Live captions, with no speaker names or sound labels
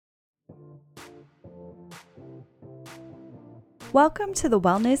Welcome to the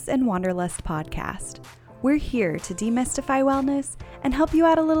Wellness and Wanderlust podcast. We're here to demystify wellness and help you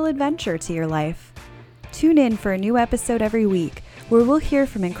add a little adventure to your life. Tune in for a new episode every week where we'll hear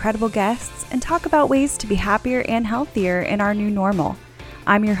from incredible guests and talk about ways to be happier and healthier in our new normal.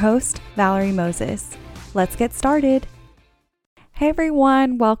 I'm your host, Valerie Moses. Let's get started. Hey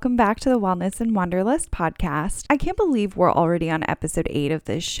everyone, welcome back to the Wellness and Wanderlust podcast. I can't believe we're already on episode 8 of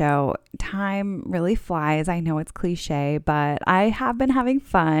this show. Time really flies. I know it's cliche, but I have been having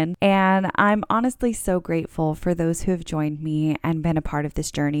fun, and I'm honestly so grateful for those who have joined me and been a part of this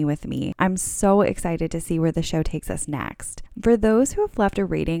journey with me. I'm so excited to see where the show takes us next. For those who have left a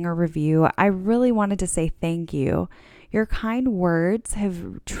rating or review, I really wanted to say thank you. Your kind words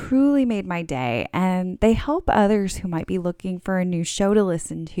have truly made my day, and they help others who might be looking for a new show to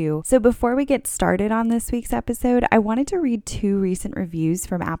listen to. So before we get started on this week's episode, I wanted to read 2 recent reviews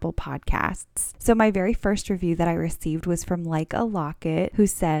from Apple Podcasts. So my very first review that I received was from Like a Locket, who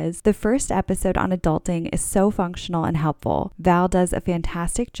says, "The first episode on adulting is so functional and helpful. Val does a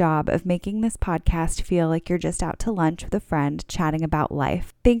fantastic job of making this podcast feel like you're just out to lunch with a friend chatting about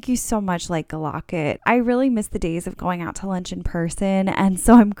life." Thank you so much, Like a Locket. I really miss the days of going out to lunch in person, and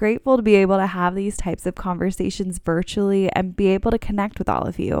so I'm grateful to be able to have these types of conversations virtually and be able to connect with all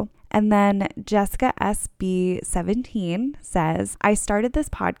of you. And then Jessica SB17 says, "I started this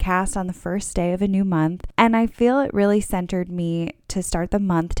podcast on the first day of a new month, and I feel it really centered me to start the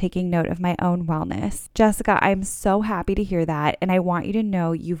month taking note of my own wellness." Jessica, I'm so happy to hear that, and I want you to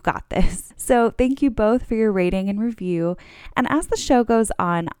know you've got this. So thank you both for your rating and review. And as the show goes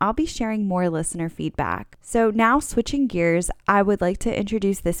on, I'll be sharing more listener feedback. So now switching gears, I would like to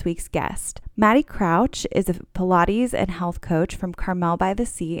introduce this week's guest. Maddie Crouch is a Pilates and health coach from Carmel by the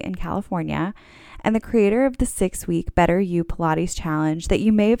Sea in California, and the creator of the 6-week Better You Pilates Challenge that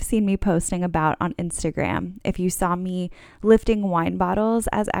you may have seen me posting about on Instagram. If you saw me lifting wine bottles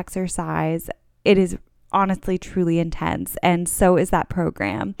as exercise, it is honestly truly intense, and so is that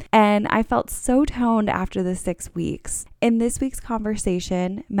program. And I felt so toned after the 6 weeks. In this week's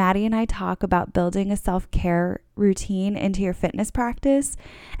conversation, Maddie and I talk about building a self-care routine into your fitness practice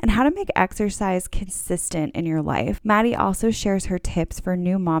and how to make exercise consistent in your life. Maddie also shares her tips for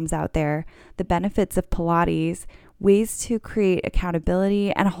new moms out there, the benefits of Pilates, ways to create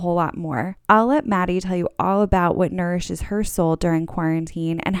accountability, and a whole lot more. I'll let Maddie tell you all about what nourishes her soul during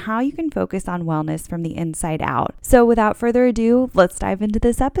quarantine and how you can focus on wellness from the inside out. So without further ado, let's dive into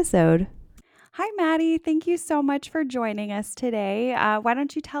this episode. Hi, Maddie. Thank you so much for joining us today. Why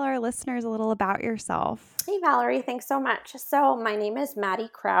don't you tell our listeners a little about yourself? Hey, Valerie. Thanks so much. So my name is Maddie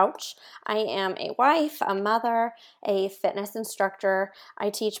Crouch. I am a wife, a mother, a fitness instructor. I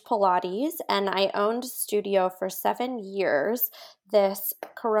teach Pilates, and I owned a studio for 7 years. This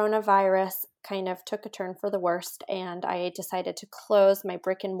coronavirus kind of took a turn for the worst, and I decided to close my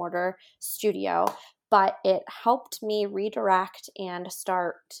brick and mortar studio, but it helped me redirect and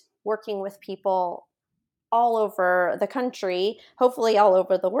start working with people all over the country, hopefully all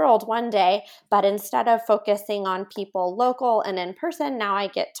over the world one day. But instead of focusing on people local and in person, now I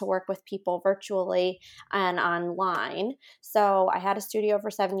get to work with people virtually and online. So I had a studio for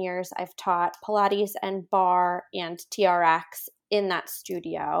 7 years. I've taught Pilates and barre and TRX in that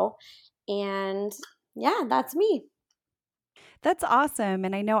studio. And yeah, that's me. That's awesome.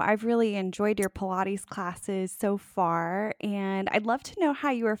 And I know I've really enjoyed your Pilates classes so far. And I'd love to know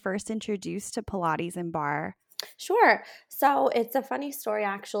how you were first introduced to Pilates and barre. Sure. So it's a funny story,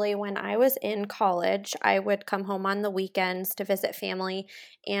 actually. When I was in college, I would come home on the weekends to visit family,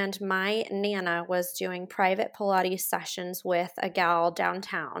 and my Nana was doing private Pilates sessions with a gal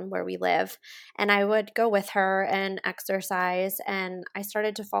downtown where we live. And I would go with her and exercise, and I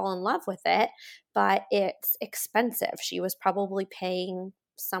started to fall in love with it, but it's expensive. She was probably paying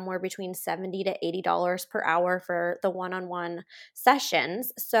somewhere between $70 to $80 per hour for the one-on-one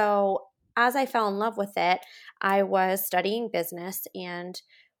sessions. So as I fell in love with it, I was studying business and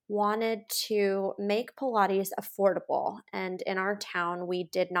wanted to make Pilates affordable. And in our town, we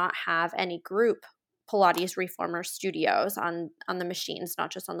did not have any group Pilates reformer studios on the machines,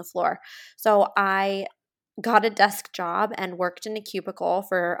 not just on the floor. So I got a desk job and worked in a cubicle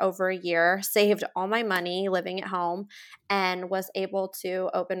for over a year, saved all my money living at home, and was able to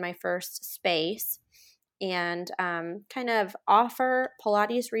open my first space and kind of offer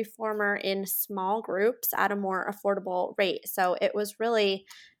Pilates reformer in small groups at a more affordable rate. So it was really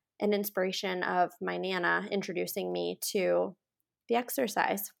an inspiration of my Nana introducing me to the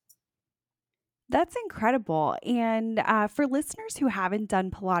exercise. That's incredible. And for listeners who haven't done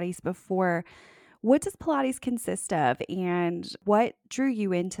Pilates before, What does Pilates consist of, and what drew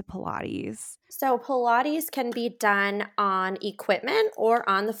you into Pilates? So Pilates can be done on equipment or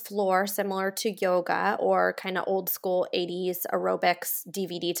on the floor, similar to yoga or kind of old school 80s aerobics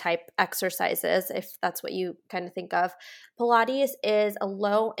DVD type exercises, if that's what you kind of think of. Pilates is a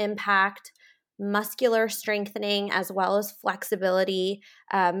low impact muscular strengthening as well as flexibility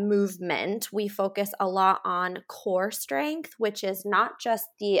movement. We focus a lot on core strength, which is not just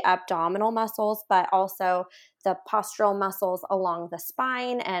the abdominal muscles, but also the postural muscles along the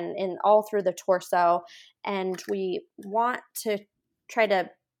spine and in all through the torso. And we want to try to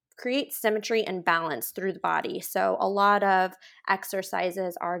create symmetry and balance through the body. So a lot of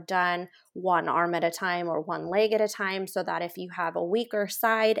exercises are done one arm at a time or one leg at a time, so that if you have a weaker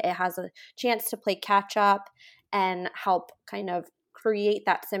side, it has a chance to play catch up and help kind of create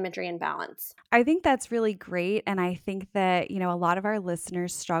that symmetry and balance. I think that's really great. And I think that, a lot of our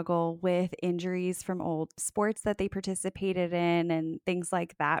listeners struggle with injuries from old sports that they participated in and things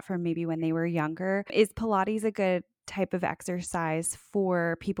like that from maybe when they were younger. Is Pilates a good type of exercise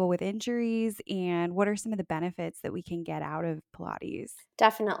for people with injuries? And what are some of the benefits that we can get out of Pilates?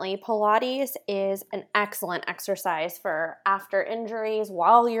 Definitely. Pilates is an excellent exercise for after injuries.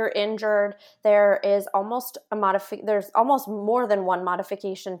 While you're injured, there's almost more than one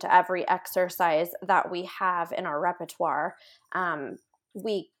modification to every exercise that we have in our repertoire.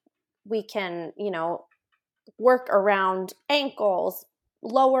 We can, work around ankles,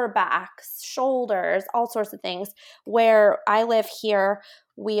 lower backs, shoulders, all sorts of things. Where I live here,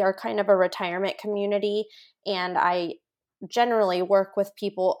 we are kind of a retirement community, and I generally work with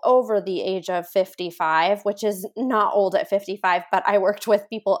people over the age of 55, which is not old at 55, but I worked with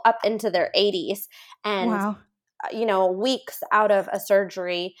people up into their 80s. And Wow. weeks out of a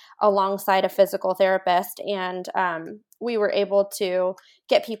surgery alongside a physical therapist. And we were able to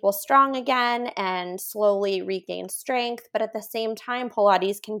get people strong again and slowly regain strength. But at the same time,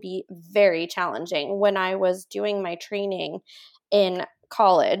 Pilates can be very challenging. When I was doing my training in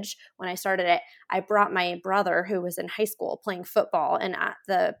college, when I started it, I brought my brother who was in high school playing football and at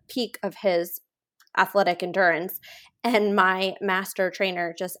the peak of his athletic endurance. And my master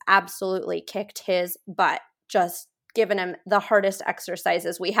trainer just absolutely kicked his butt, just given him the hardest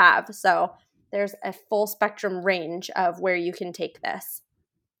exercises we have. So there's a full spectrum range of where you can take this.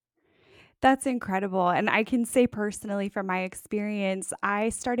 That's incredible. And I can say personally from my experience, I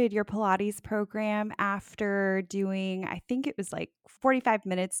started your Pilates program after doing, I think it was like 45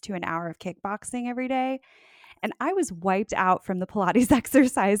 minutes to an hour of kickboxing every day. And I was wiped out from the Pilates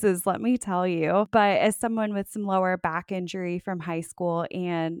exercises, let me tell you. But as someone with some lower back injury from high school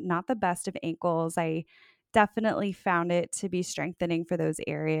and not the best of ankles, I definitely found it to be strengthening for those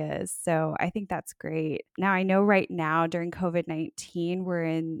areas. So I think that's great. Now, I know right now during COVID-19, we're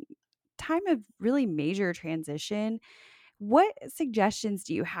in time of really major transition. What suggestions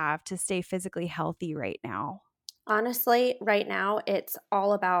do you have to stay physically healthy right now? Honestly, right now, it's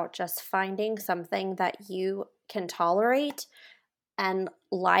all about just finding something that you can tolerate and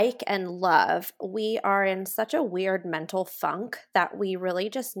like and love. We are in such a weird mental funk that we really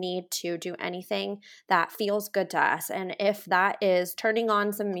just need to do anything that feels good to us. And if that is turning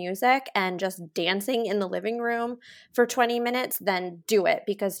on some music and just dancing in the living room for 20 minutes, then do it,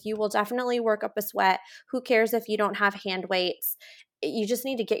 because you will definitely work up a sweat. Who cares if you don't have hand weights? You just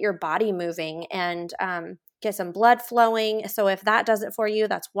need to get your body moving and get some blood flowing. So if that does it for you,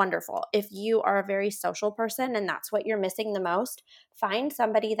 that's wonderful. If you are a very social person and that's what you're missing the most, find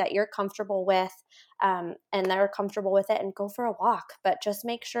somebody that you're comfortable with and they're comfortable with it, and go for a walk. But just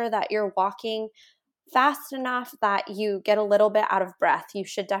make sure that you're walking fast enough that you get a little bit out of breath. You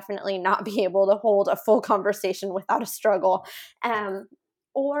should definitely not be able to hold a full conversation without a struggle.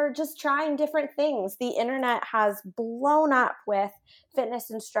 Or just trying different things. The internet has blown up with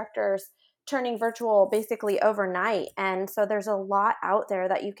fitness instructors turning virtual basically overnight. And so there's a lot out there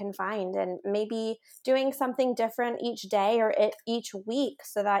that you can find, and maybe doing something different each day or each week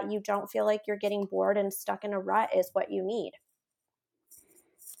so that you don't feel like you're getting bored and stuck in a rut is what you need.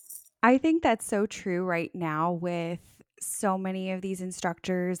 I think that's so true right now with so many of these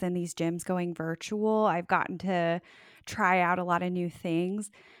instructors and these gyms going virtual. I've gotten to try out a lot of new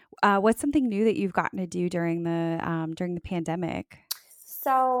things. What's something new that you've gotten to do during the pandemic?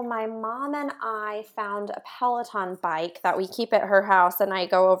 So my mom and I found a Peloton bike that we keep at her house, and I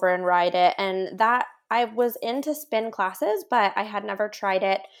go over and ride it. And that I was into spin classes, but I had never tried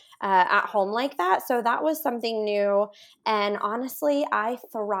it at home like that. So that was something new. And honestly, I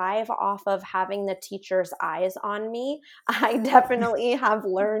thrive off of having the teacher's eyes on me. I definitely have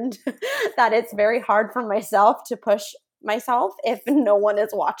learned that it's very hard for myself to push myself if no one is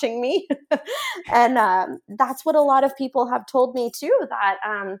watching me. And that's what a lot of people have told me too, that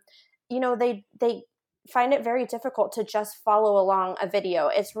they find it very difficult to just follow along a video.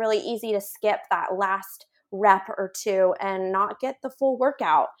 It's really easy to skip that last rep or two and not get the full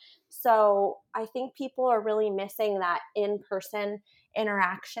workout. So I think people are really missing that in-person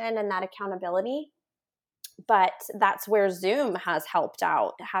interaction and that accountability. But that's where Zoom has helped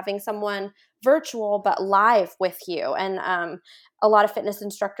out, having someone virtual but live with you. And a lot of fitness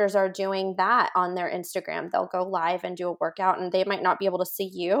instructors are doing that on their Instagram. They'll go live and do a workout, and they might not be able to see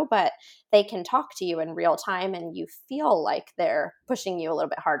you, but they can talk to you in real time, and you feel like they're pushing you a little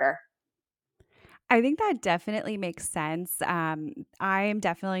bit harder. I think that definitely makes sense. I am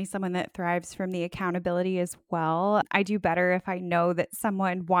definitely someone that thrives from the accountability as well. I do better if I know that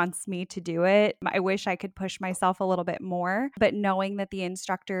someone wants me to do it. I wish I could push myself a little bit more, but knowing that the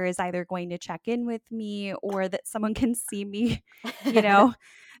instructor is either going to check in with me or that someone can see me, you know,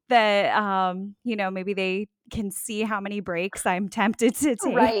 that, maybe they can see how many breaks I'm tempted to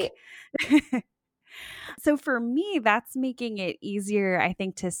Right. take. So for me, that's making it easier, I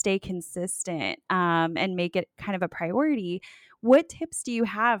think, to stay consistent and make it kind of a priority. What tips do you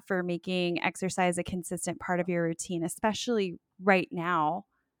have for making exercise a consistent part of your routine, especially right now?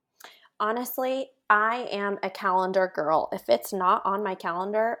 Honestly, I am a calendar girl. If it's not on my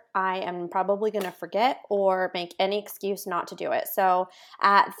calendar, I am probably going to forget or make any excuse not to do it. So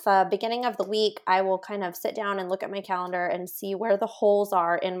at the beginning of the week, I will kind of sit down and look at my calendar and see where the holes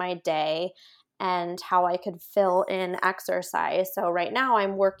are in my day and how I could fill in exercise. So right now,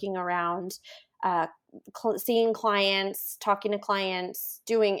 I'm working around uh, seeing clients, talking to clients,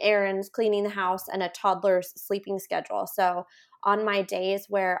 doing errands, cleaning the house, and a toddler's sleeping schedule. So on my days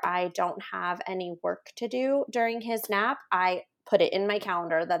where I don't have any work to do during his nap, I put it in my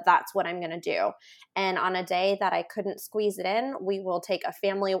calendar that that's what I'm going to do. And on a day that I couldn't squeeze it in, we will take a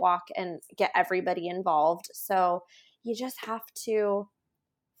family walk and get everybody involved. So you just have to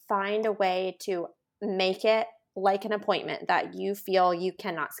find a way to make it like an appointment that you feel you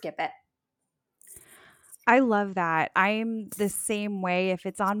cannot skip it. I love that. I'm the same way. If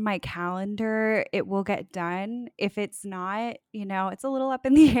it's on my calendar, it will get done. If it's not, it's a little up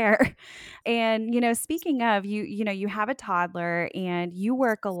in the air. And, speaking of, you have a toddler and you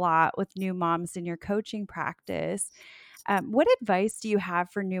work a lot with new moms in your coaching practice. What advice do you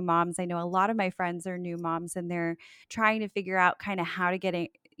have for new moms? I know a lot of my friends are new moms and they're trying to figure out kind of how to get a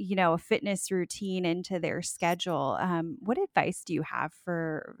fitness routine into their schedule. What advice do you have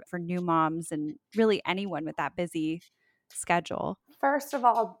for new moms and really anyone with that busy schedule? First of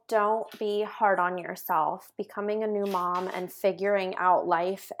all, don't be hard on yourself. Becoming a new mom and figuring out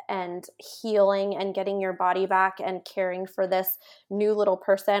life and healing and getting your body back and caring for this new little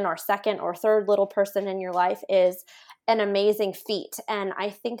person or second or third little person in your life is an amazing feat. And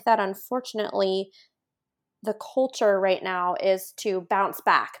I think that unfortunately, the culture right now is to bounce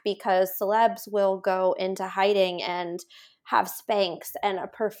back because celebs will go into hiding and have Spanx and a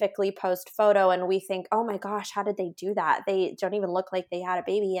perfectly posed photo. And we think, oh my gosh, how did they do that? They don't even look like they had a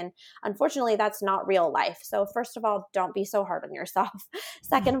baby. And unfortunately, that's not real life. So, first of all, don't be so hard on yourself.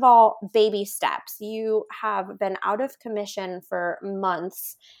 Second of all, baby steps. You have been out of commission for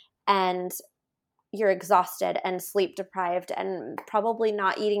months and you're exhausted and sleep deprived and probably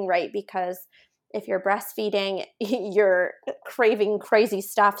not eating right because if you're breastfeeding, you're craving crazy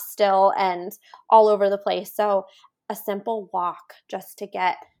stuff still and all over the place. So, a simple walk just to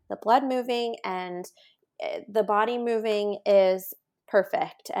get the blood moving and the body moving is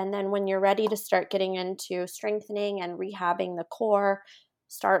perfect. And then when you're ready to start getting into strengthening and rehabbing the core,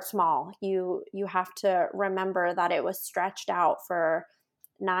 start small. You have to remember that it was stretched out for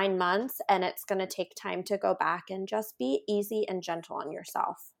 9 months and it's going to take time to go back and just be easy and gentle on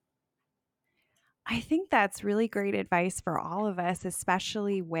yourself. I think that's really great advice for all of us,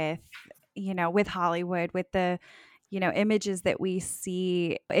 especially with Hollywood, with the, images that we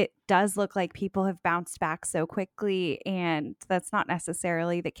see. It does look like people have bounced back so quickly, and that's not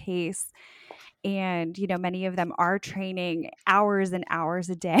necessarily the case. And, many of them are training hours and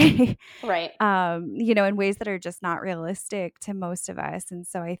hours a day, Right. in ways that are just not realistic to most of us. And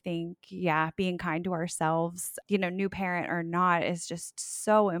so I think, yeah, being kind to ourselves, new parent or not, is just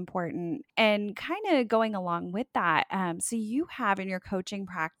so important. And kind of going along with that, so you have in your coaching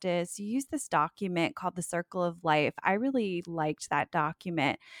practice, you use this document called The Circle of Life. I really liked that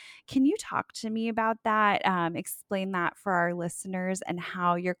document. Can you talk to me about that? Explain that for our listeners and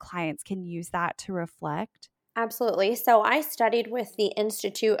how your clients can use that to reflect? Absolutely. So I studied with the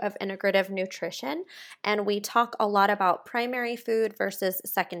Institute of Integrative Nutrition, and we talk a lot about primary food versus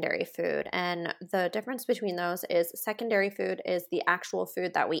secondary food. And the difference between those is secondary food is the actual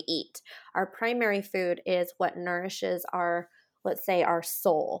food that we eat. Our primary food is what nourishes our, let's say, our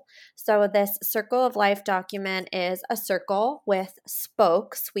soul. So this Circle of Life document is a circle with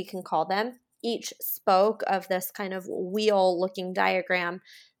spokes, we can call them. Each spoke of this kind of wheel looking diagram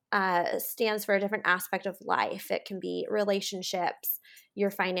stands for a different aspect of life. It can be relationships, your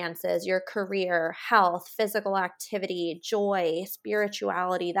finances, your career, health, physical activity, joy,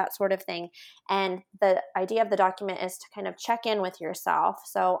 spirituality, that sort of thing. And the idea of the document is to kind of check in with yourself.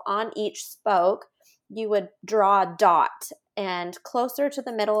 So on each spoke, you would draw a dot, and closer to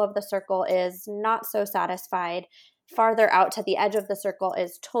the middle of the circle is not so satisfied. Farther out to the edge of the circle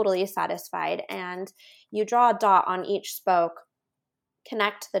is totally satisfied. And you draw a dot on each spoke,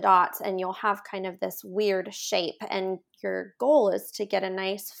 connect the dots, and you'll have kind of this weird shape. And your goal is to get a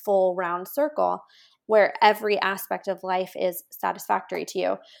nice full round circle where every aspect of life is satisfactory to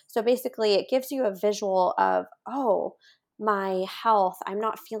you. So basically, it gives you a visual of, oh, my health, I'm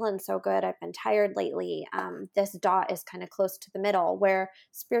not feeling so good. I've been tired lately. This dot is kind of close to the middle, where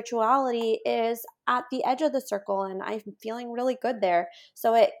spirituality is at the edge of the circle, and I'm feeling really good there.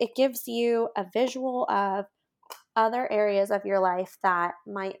 So it gives you a visual of other areas of your life that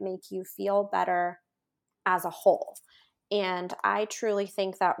might make you feel better as a whole. And I truly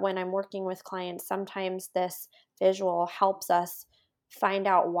think that when I'm working with clients, sometimes this visual helps us find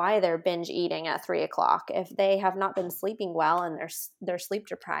out why they're binge eating at 3 o'clock. If they have not been sleeping well and they're sleep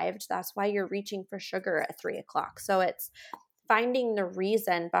deprived, that's why you're reaching for sugar at 3 o'clock. So it's finding the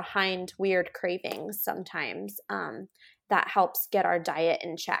reason behind weird cravings sometimes, that helps get our diet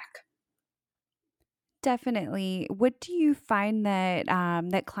in check. Definitely. What do you find that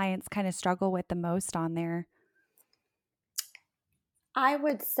that clients kind of struggle with the most on there? I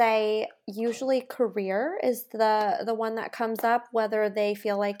would say usually career is the one that comes up, whether they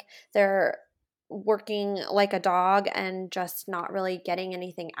feel like they're working like a dog and just not really getting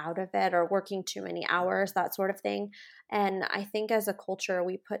anything out of it, or working too many hours, that sort of thing. And I think as a culture,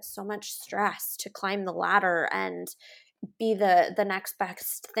 we put so much stress to climb the ladder and be the next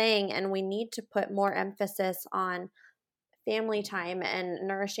best thing, and we need to put more emphasis on family time and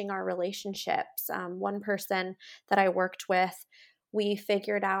nourishing our relationships. One person that I worked with, we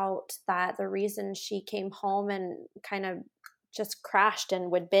figured out that the reason she came home and kind of just crashed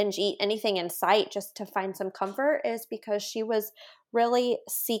and would binge eat anything in sight just to find some comfort is because she was really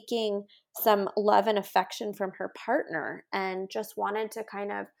seeking some love and affection from her partner and just wanted to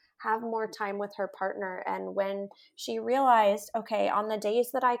kind of have more time with her partner. And when she realized, okay, on the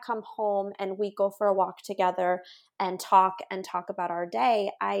days that I come home and we go for a walk together and talk about our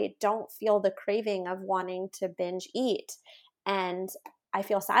day, I don't feel the craving of wanting to binge eat, and I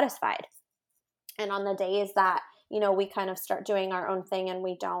feel satisfied. And on the days that, we kind of start doing our own thing and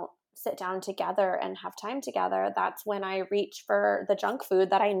we don't sit down together and have time together, that's when I reach for the junk food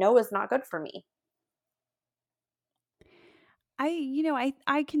that I know is not good for me.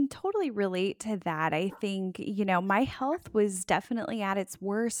 I can totally relate to that. I think, my health was definitely at its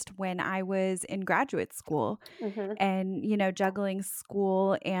worst when I was in graduate school Hmm. and, juggling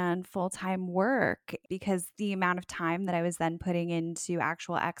school and full-time work, because the amount of time that I was then putting into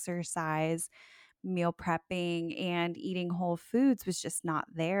actual exercise, meal prepping, and eating whole foods was just not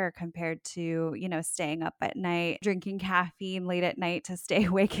there compared to, staying up at night, drinking caffeine late at night to stay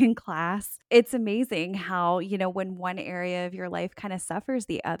awake in class. It's amazing how, when one area of your life kind of suffers,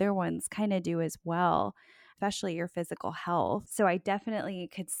 the other ones kind of do as well, especially your physical health. So I definitely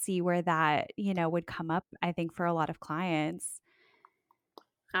could see where that, would come up, I think, for a lot of clients.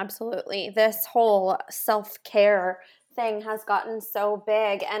 Absolutely. This whole self-care thing has gotten so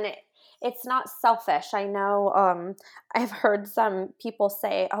big, and it's not selfish. I know I've heard some people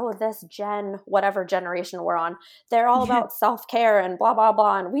say, "Oh, this whatever generation we're on, they're all about self-care and blah blah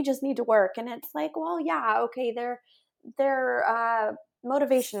blah and we just need to work." And it's like, "Well, yeah, okay, their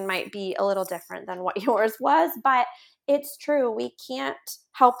motivation might be a little different than what yours was, but it's true. We can't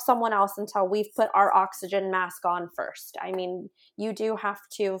help someone else until we've put our oxygen mask on first. I mean, you do have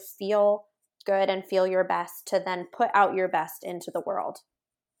to feel good and feel your best to then put out your best into the world."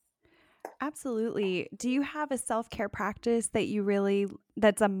 Absolutely. Do you have a self-care practice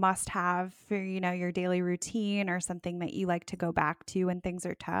that's a must-have for, your daily routine, or something that you like to go back to when things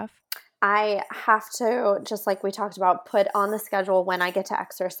are tough? I have to, just like we talked about, put on the schedule when I get to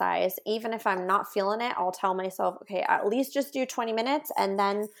exercise. Even if I'm not feeling it, I'll tell myself, okay, at least just do 20 minutes and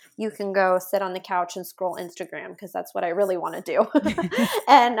then you can go sit on the couch and scroll Instagram because that's what I really want to do.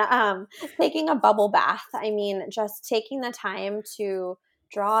 And taking a bubble bath. I mean, just taking the time to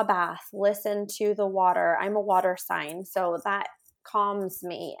draw a bath, listen to the water. I'm a water sign, so that calms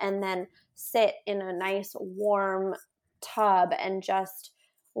me. And then sit in a nice warm tub and just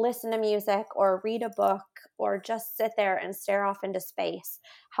listen to music or read a book or just sit there and stare off into space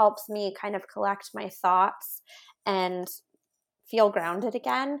helps me kind of collect my thoughts and feel grounded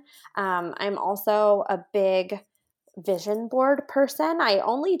again. I'm also a big vision board person. I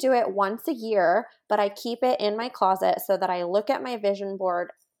only do it once a year, but I keep it in my closet so that I look at my vision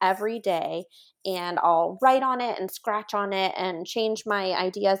board every day and I'll write on it and scratch on it and change my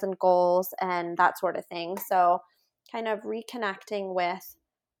ideas and goals and that sort of thing. So, kind of reconnecting with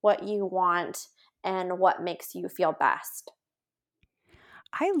what you want and what makes you feel best.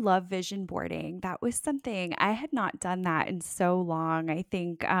 I love vision boarding. That was something I had not done that in so long. I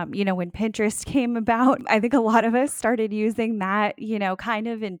think, when Pinterest came about, I think a lot of us started using that, kind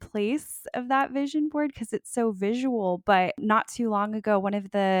of in place of that vision board because it's so visual. But not too long ago, one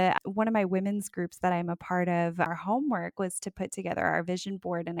of my women's groups that I'm a part of, our homework was to put together our vision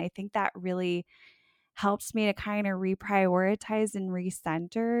board. And I think that really helps me to kind of reprioritize and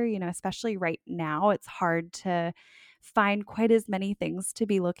recenter, especially right now. It's hard to find quite as many things to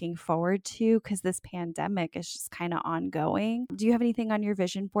be looking forward to because this pandemic is just kind of ongoing. Do you have anything on your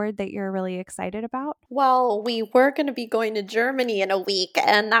vision board that you're really excited about? Well, we were going to be going to Germany in a week,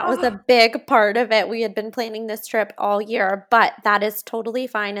 and that was Oh, a big part of it. We had been planning this trip all year, but that is totally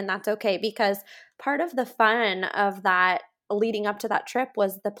fine and that's okay because part of the fun of that leading up to that trip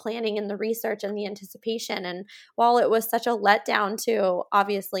was the planning and the research and the anticipation. And while it was such a letdown to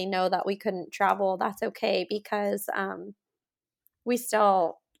obviously know that we couldn't travel, that's okay because we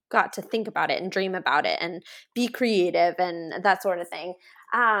still got to think about it and dream about it and be creative and that sort of thing.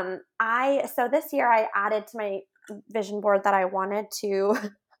 I so this year I added to my vision board that I wanted to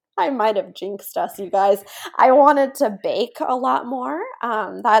I might have jinxed us, you guys. I wanted to bake a lot more.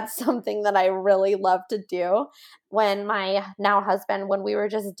 That's something that I really love to do. When my now husband, when we were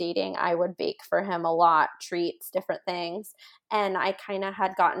just dating, I would bake for him a lot, treats, different things. And I kind of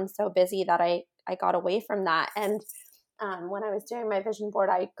had gotten so busy that I got away from that. And when I was doing my vision board,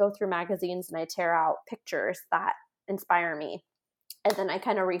 I go through magazines and I tear out pictures that inspire me. And then I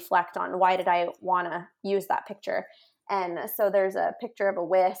kind of reflect on why did I want to use that picture. And so there's a picture of a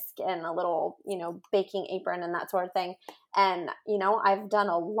whisk and a little, baking apron and that sort of thing. And, I've done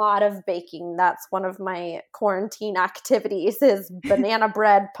a lot of baking. That's one of my quarantine activities is banana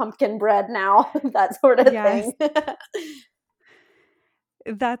bread, pumpkin bread now, that sort of yes. thing.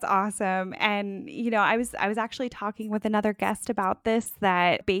 That's awesome. And I was actually talking with another guest about this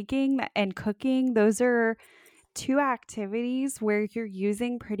that baking and cooking, those are two activities where you're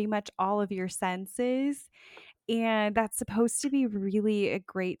using pretty much all of your senses. And that's supposed to be really a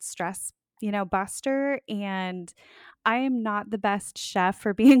great stress, buster. And I am not the best chef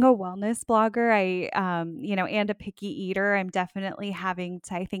for being a wellness blogger. And a picky eater. I'm definitely having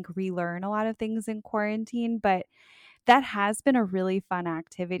to, I think, relearn a lot of things in quarantine, but that has been a really fun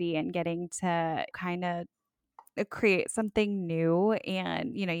activity and getting to kind of create something new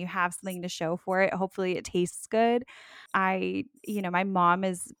and you have something to show for it. Hopefully it tastes good. My mom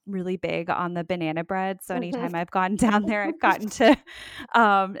is really big on the banana bread, so Mhm. anytime I've gone down there I've gotten to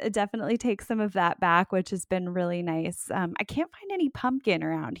definitely take some of that back, which has been really nice. I can't find any pumpkin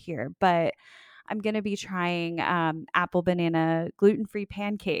around here, but I'm going to be trying apple banana gluten-free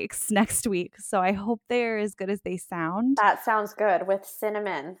pancakes next week, so I hope they're as good as they sound. That sounds good with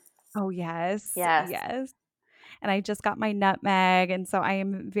cinnamon. Oh yes, Yes. yes. And I just got my nutmeg, and so I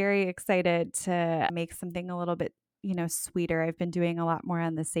am very excited to make something a little bit, sweeter. I've been doing a lot more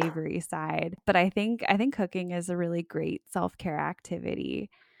on the savory side, but I think cooking is a really great self-care activity.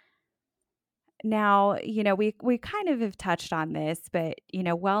 Now, we kind of have touched on this, but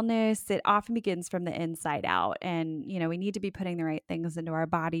wellness, it often begins from the inside out. And, we need to be putting the right things into our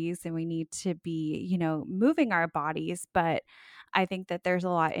bodies and we need to be, moving our bodies. But I think that there's a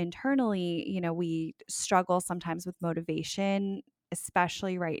lot internally, we struggle sometimes with motivation,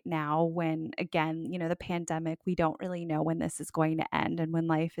 especially right now when, again, the pandemic, we don't really know when this is going to end and when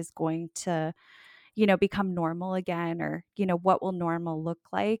life is going to, become normal again, or, what will normal look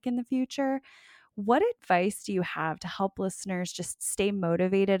like in the future. What advice do you have to help listeners just stay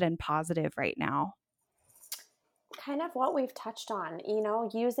motivated and positive right now? kind of what we've touched on,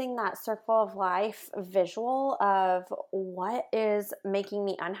 using that circle of life visual of what is making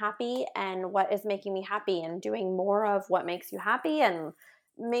me unhappy and what is making me happy, and doing more of what makes you happy, and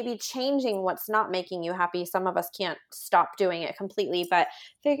maybe changing what's not making you happy. Some of us can't stop doing it completely, but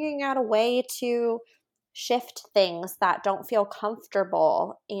figuring out a way to shift things that don't feel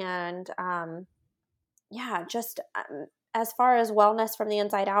comfortable. And just as far as wellness from the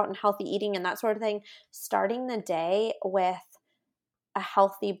inside out and healthy eating and that sort of thing, starting the day with a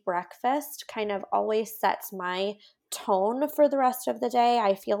healthy breakfast kind of always sets my tone for the rest of the day.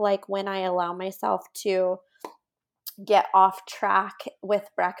 I feel like when I allow myself to get off track with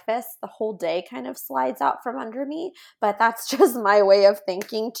breakfast, the whole day kind of slides out from under me. But that's just my way of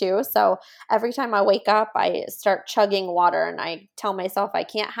thinking too. So every time I wake up, I start chugging water, and I tell myself I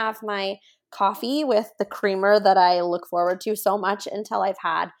can't have my coffee with the creamer that I look forward to so much until I've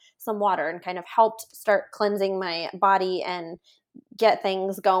had some water, and kind of helped start cleansing my body and get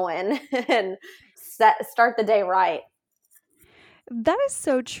things going and start the day right. That is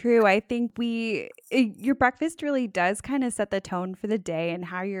so true. I think your breakfast really does kind of set the tone for the day, and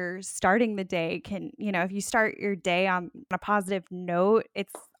how you're starting the day can, if you start your day on a positive note,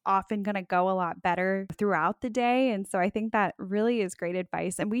 it's often going to go a lot better throughout the day. And so I think that really is great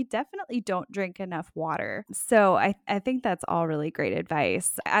advice. And we definitely don't drink enough water. So I think that's all really great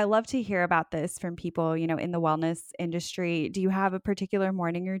advice. I love to hear about this from people, in the wellness industry. Do you have a particular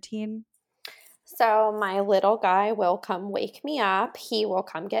morning routine? So my little guy will come wake me up. He will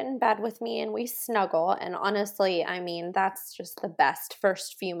come get in bed with me, and we snuggle. And honestly, I mean, that's just the best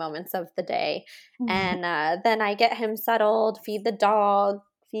first few moments of the day. And then I get him settled, feed the dog,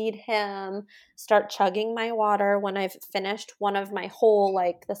 feed him, start chugging my water. When I've finished one of my whole,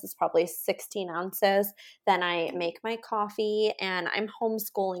 this is probably 16 ounces, then I make my coffee, and I'm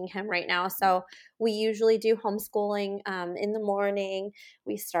homeschooling him right now. So we usually do homeschooling in the morning.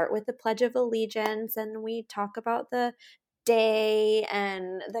 We start with the Pledge of Allegiance, and we talk about the day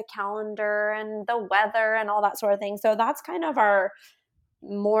and the calendar and the weather and all that sort of thing. So that's kind of our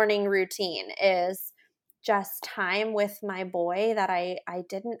morning routine, is just time with my boy that I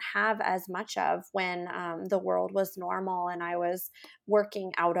didn't have as much of when the world was normal and I was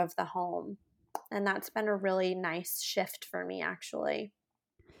working out of the home. And that's been a really nice shift for me, actually.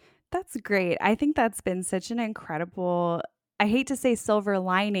 That's great. I think that's been such an incredible, I hate to say silver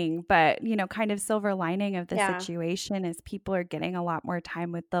lining, but, kind of silver lining of the Yeah. situation is people are getting a lot more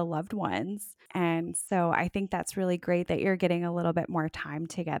time with the loved ones. And so I think that's really great that you're getting a little bit more time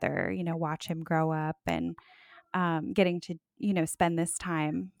together, watch him grow up, and getting to, spend this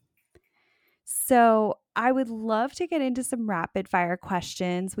time. So I would love to get into some rapid fire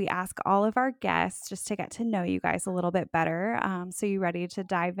questions. We ask all of our guests just to get to know you guys a little bit better. So you ready to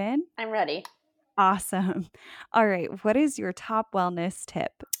dive in? I'm ready. Awesome. All right. What is your top wellness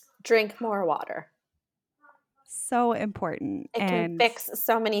tip? Drink more water. So important. It can And fix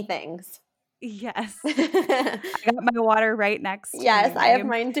so many things. yes, I got my water right next to Yes, me. I have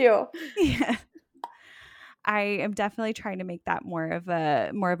mine too. Yeah, I am definitely trying to make that more of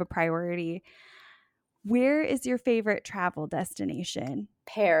a priority. Where is your favorite travel destination?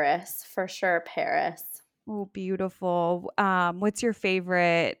 Paris, for sure, Paris. Oh, beautiful. What's your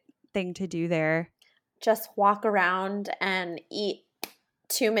favorite thing to do there? Just walk around and eat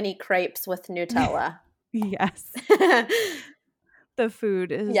too many crepes with Nutella. Yes. The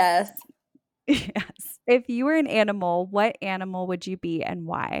food is Yes. yes. If you were an animal, what animal would you be and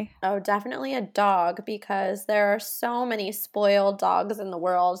why? Oh, definitely a dog, because there are so many spoiled dogs in the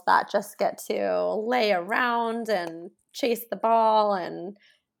world that just get to lay around and chase the ball and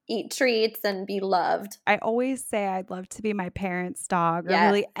eat treats and be loved. I always say I'd love to be my parents' dog, or Yes.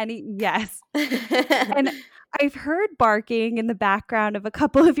 really yes. And I've heard barking in the background of a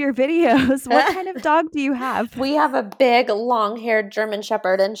couple of your videos. What kind of dog do you have? We have a big, long-haired German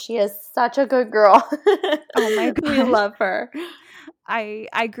Shepherd, and she is such a good girl. Oh my We gosh. love her.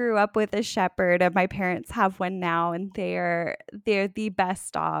 I grew up with a shepherd, and my parents have one now, and they're the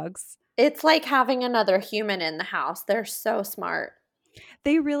best dogs. It's like having another human in the house. They're so smart.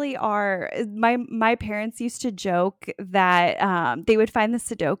 They really are. My parents used to joke that they would find the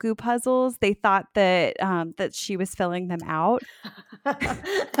Sudoku puzzles. They thought that she was filling them out.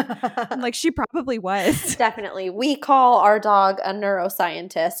 I'm like, she probably was. Definitely. We call our dog a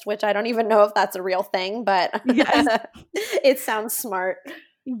neuroscientist, which I don't even know if that's a real thing, but Yes. it sounds smart.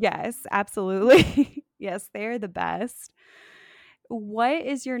 Yes, absolutely. Yes, they're the best. What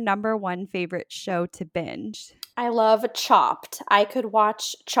is your number one favorite show to binge? I love Chopped. I could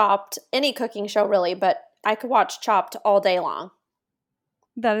watch Chopped, any cooking show really, but I could watch Chopped all day long.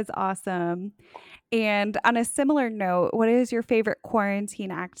 That is awesome. And on a similar note, what is your favorite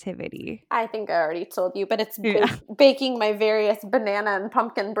quarantine activity? I think I already told you, but it's Yeah, baking my various banana and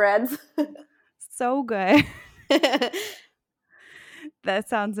pumpkin breads. so good. That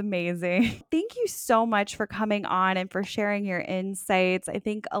sounds amazing. Thank you so much for coming on and for sharing your insights. I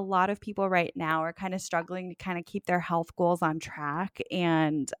think a lot of people right now are kind of struggling to kind of keep their health goals on track.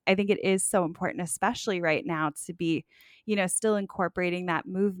 And I think it is so important, especially right now, to be, still incorporating that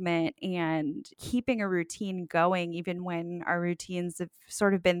movement and keeping a routine going, even when our routines have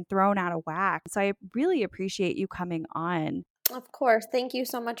sort of been thrown out of whack. So I really appreciate you coming on. Of course. Thank you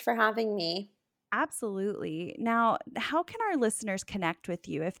so much for having me. Absolutely. Now, how can our listeners connect with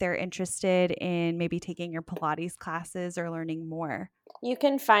you if they're interested in maybe taking your Pilates classes or learning more? You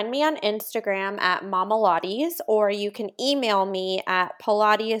can find me on Instagram at Mamalotties, or you can email me at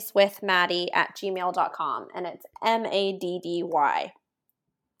pilateswithmaddie@gmail.com, and it's Maddy.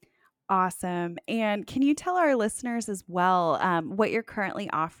 Awesome. And can you tell our listeners as well what you're currently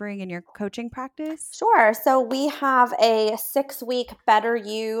offering in your coaching practice? Sure. So we have a 6-week Better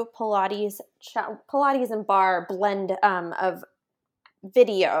You Pilates and Bar blend of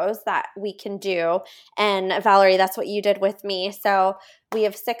videos that we can do. And Valerie, that's what you did with me. So we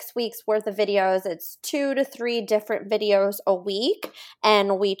have 6 weeks worth of videos. It's 2 to 3 different videos a week.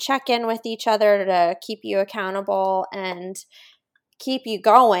 And we check in with each other to keep you accountable and keep you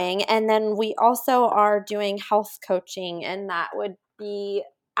going. And then we also are doing health coaching, and that would be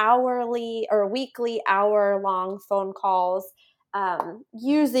hourly or weekly hour-long phone calls,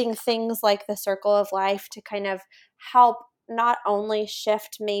 using things like the Circle of Life to kind of help not only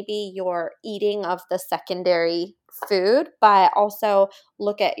shift maybe your eating of the secondary food, but also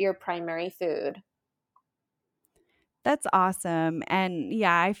look at your primary food. That's awesome. And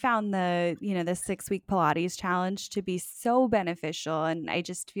yeah, I found the 6-week Pilates challenge to be so beneficial. And I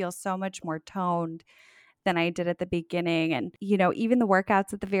just feel so much more toned than I did at the beginning. And, even the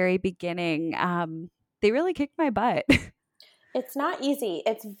workouts at the very beginning, they really kicked my butt. It's not easy.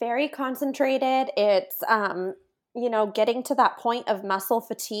 It's very concentrated. It's, getting to that point of muscle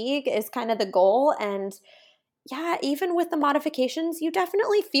fatigue is kind of the goal. And yeah, even with the modifications, you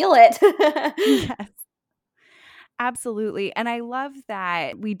definitely feel it. Yes. Absolutely. And I love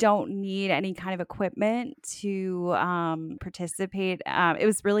that we don't need any kind of equipment to participate. It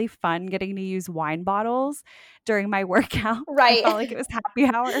was really fun getting to use wine bottles during my workout. I Right. felt like it was happy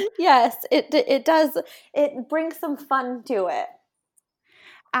hour. Yes, it does. It brings some fun to it.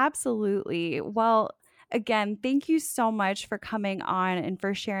 Absolutely. Well, again, thank you so much for coming on and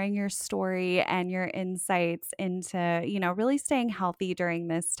for sharing your story and your insights into, really staying healthy during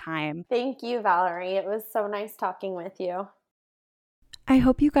this time. Thank you, Valerie. It was so nice talking with you. I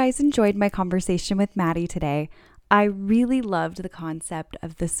hope you guys enjoyed my conversation with Maddie today. I really loved the concept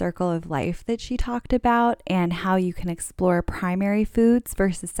of the circle of life that she talked about and how you can explore primary foods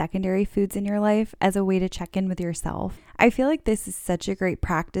versus secondary foods in your life as a way to check in with yourself. I feel like this is such a great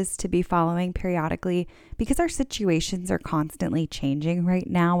practice to be following periodically because our situations are constantly changing right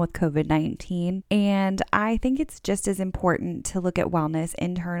now with COVID-19. And I think it's just as important to look at wellness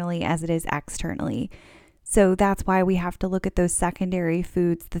internally as it is externally. So that's why we have to look at those secondary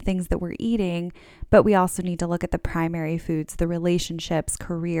foods, the things that we're eating, but we also need to look at the primary foods, the relationships,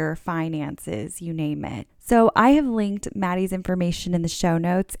 career, finances, you name it. So I have linked Maddie's information in the show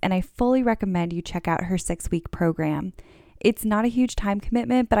notes, and I fully recommend you check out her 6-week program. It's not a huge time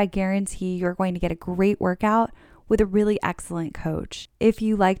commitment, but I guarantee you're going to get a great workout with a really excellent coach. If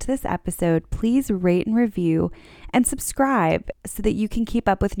you liked this episode, please rate and review and subscribe so that you can keep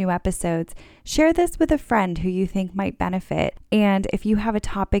up with new episodes. Share this with a friend who you think might benefit. And if you have a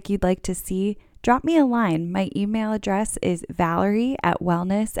topic you'd like to see, drop me a line. My email address is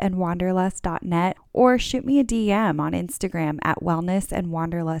valerie@wellnessandwanderlust.net, or shoot me a DM on Instagram at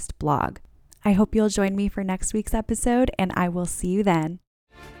wellnessandwanderlustblog. I hope you'll join me for next week's episode, and I will see you then.